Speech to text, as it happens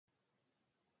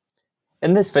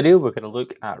In this video, we're going to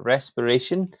look at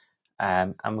respiration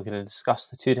and we're going to discuss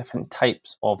the two different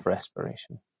types of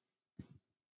respiration.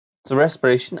 So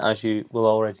respiration, as you will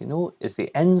already know, is the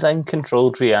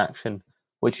enzyme-controlled reaction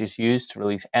which is used to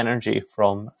release energy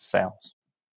from cells.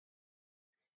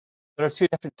 There are two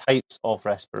different types of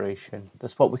respiration.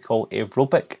 There's what we call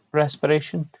aerobic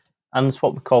respiration and there's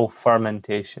what we call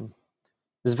fermentation.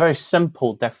 There's a very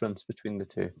simple difference between the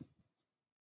two.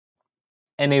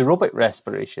 In aerobic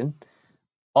respiration,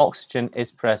 oxygen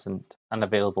is present and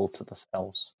available to the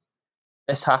cells.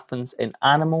 This happens in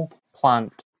animal,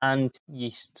 plant, and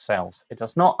yeast cells. It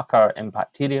does not occur in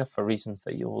bacteria for reasons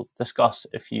that you'll discuss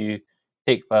if you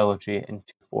take biology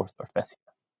into 4th or 5th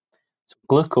year. So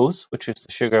glucose, which is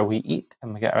the sugar we eat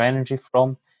and we get our energy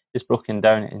from, is broken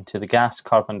down into the gas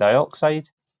carbon dioxide,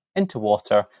 into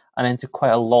water, and into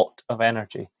quite a lot of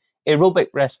energy. Aerobic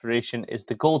respiration is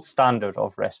the gold standard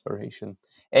of respiration.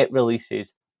 It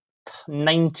releases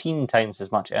 19 times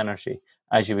as much energy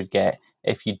as you would get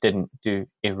if you didn't do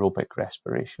aerobic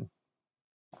respiration.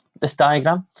 This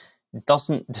diagram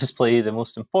doesn't display the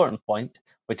most important point,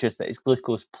 which is that it's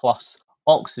glucose plus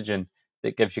oxygen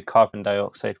that gives you carbon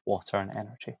dioxide, water, and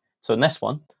energy. So in this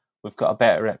one, we've got a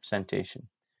better representation.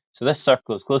 So this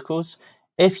circle is glucose.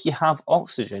 If you have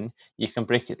oxygen, you can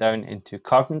break it down into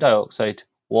carbon dioxide,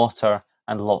 water,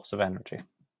 and lots of energy.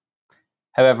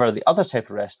 However, the other type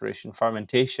of respiration,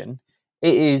 fermentation,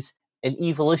 it is in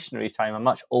evolutionary time a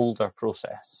much older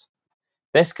process.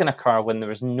 This can occur when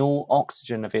there is no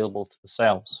oxygen available to the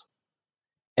cells.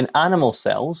 In animal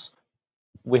cells,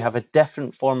 we have a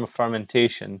different form of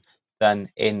fermentation than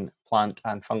in plant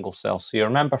and fungal cells. So you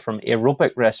remember from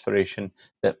aerobic respiration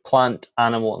that plant,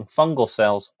 animal, and fungal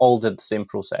cells all did the same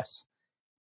process.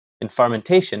 In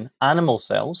fermentation, animal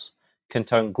cells can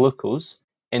turn glucose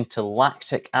into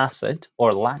lactic acid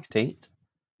or lactate,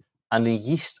 and the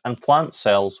yeast and plant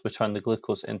cells would turn the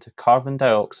glucose into carbon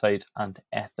dioxide and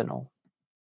ethanol.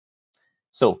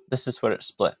 So this is where it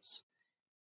splits.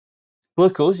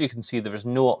 Glucose, you can see there is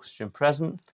no oxygen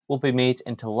present, will be made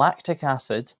into lactic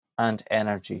acid and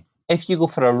energy. If you go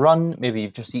for a run, maybe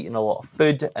you've just eaten a lot of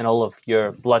food and all of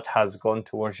your blood has gone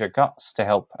towards your guts to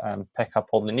help pick up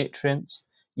all the nutrients,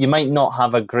 you might not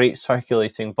have a great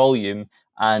circulating volume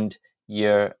and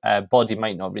your body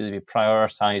might not really be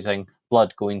prioritizing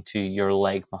blood going to your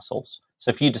leg muscles.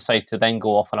 So if you decide to then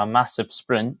go off on a massive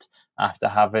sprint after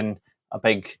having a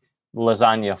big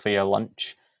lasagna for your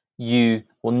lunch, you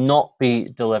will not be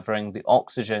delivering the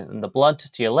oxygen in the blood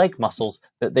to your leg muscles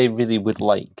that they really would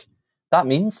like. That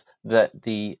means that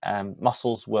the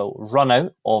muscles will run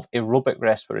out of aerobic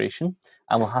respiration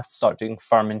and will have to start doing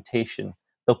fermentation.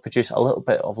 They'll produce a little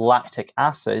bit of lactic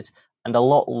acid and a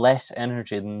lot less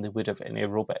energy than they would have in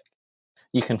aerobic.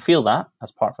 You can feel that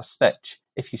as part of a stitch.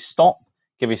 If you stop,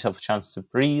 give yourself a chance to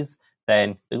breathe,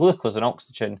 then the glucose and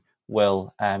oxygen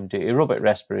will do aerobic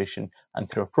respiration, and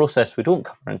through a process we don't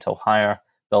cover until higher,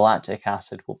 the lactic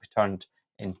acid will be turned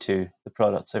into the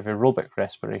products of aerobic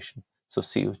respiration, so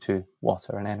CO2,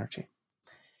 water, and energy.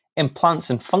 In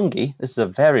plants and fungi, this is a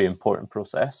very important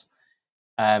process.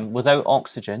 Without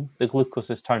oxygen, the glucose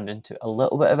is turned into a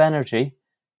little bit of energy,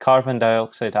 carbon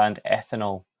dioxide, and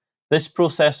ethanol. This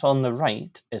process on the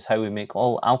right is how we make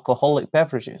all alcoholic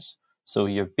beverages. So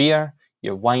your beer,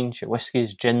 your wines, your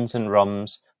whiskies, gins, and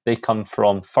rums, they come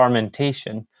from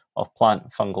fermentation of plant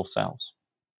and fungal cells.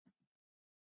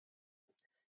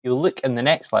 You'll look in the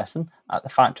next lesson at the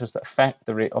factors that affect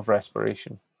the rate of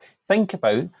respiration. Think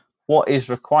about what is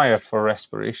required for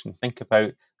respiration. Think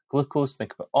about glucose,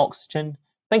 think about oxygen,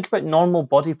 think about normal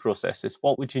body processes.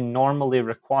 What would you normally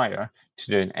require to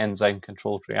do an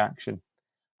enzyme-controlled reaction?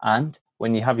 And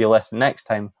when you have your lesson next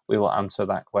time, we will answer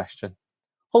that question.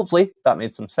 Hopefully that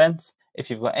made some sense. If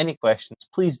you've got any questions,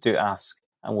 please do ask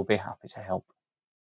and we'll be happy to help.